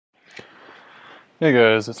Hey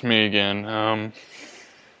guys, it's me again.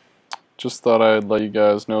 Just thought I'd let you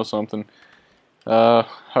guys know something. I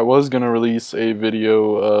was gonna release a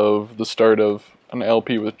video of the start of an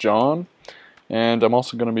LP with John, and I'm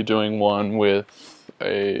also gonna be doing one with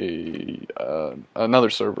another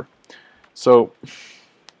server. So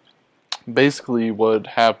basically, what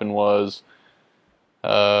happened was,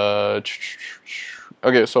 okay,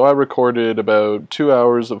 so I recorded about 2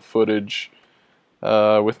 hours of footage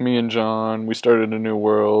with me and John. We started a new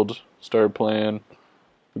world, started playing.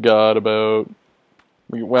 We got about,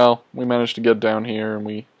 we managed to get down here and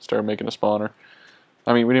we started making a spawner.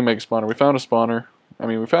 I mean, we didn't make a spawner, we found a spawner. I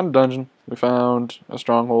mean, we found a dungeon, we found a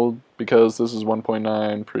stronghold, because this is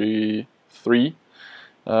 1.9 pre-3.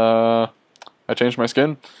 I changed my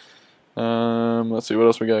skin. Let's see what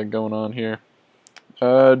else we got going on here.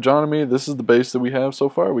 John and me, this is the base that we have so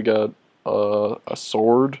far. We got a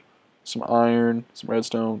sword, some iron, some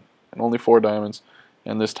redstone, and only 4 diamonds,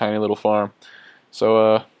 and this tiny little farm.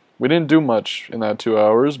 So, we didn't do much in that 2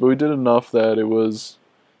 hours, but we did enough that it was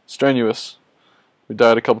strenuous. We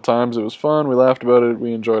died a couple times, it was fun, we laughed about it,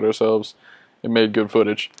 we enjoyed ourselves, it made good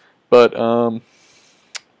footage. But,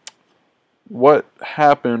 what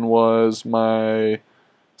happened was my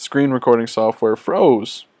screen recording software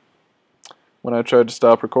froze when I tried to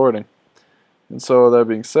stop recording. And so, that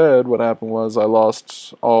being said, what happened was I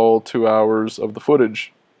lost all 2 hours of the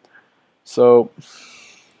footage. So,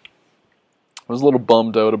 I was a little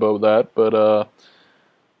bummed out about that, but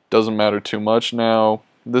doesn't matter too much. Now,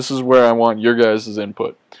 this is where I want your guys'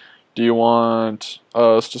 input. Do you want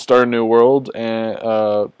us to start a new world? And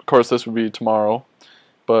of course, this would be tomorrow.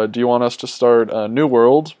 But do you want us to start a new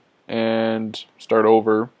world and start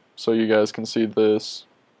over so you guys can see this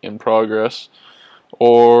in progress?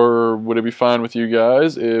 Or would it be fine with you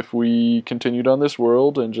guys if we continued on this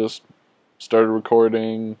world and just started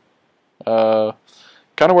recording kind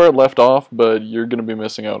of where it left off, but you're going to be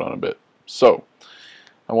missing out on a bit. So,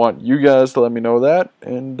 I want you guys to let me know that,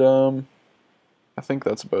 and I think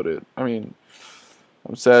that's about it. I mean,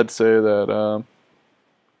 I'm sad to say that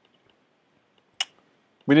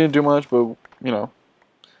we didn't do much, but, you know,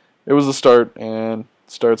 it was the start, and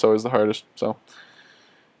start's always the hardest,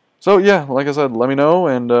 so yeah, like I said, let me know,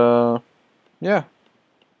 and yeah,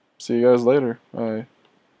 see you guys later, I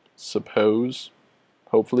suppose,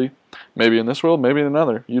 hopefully. Maybe in this world, maybe in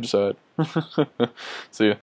another, you decide. See ya.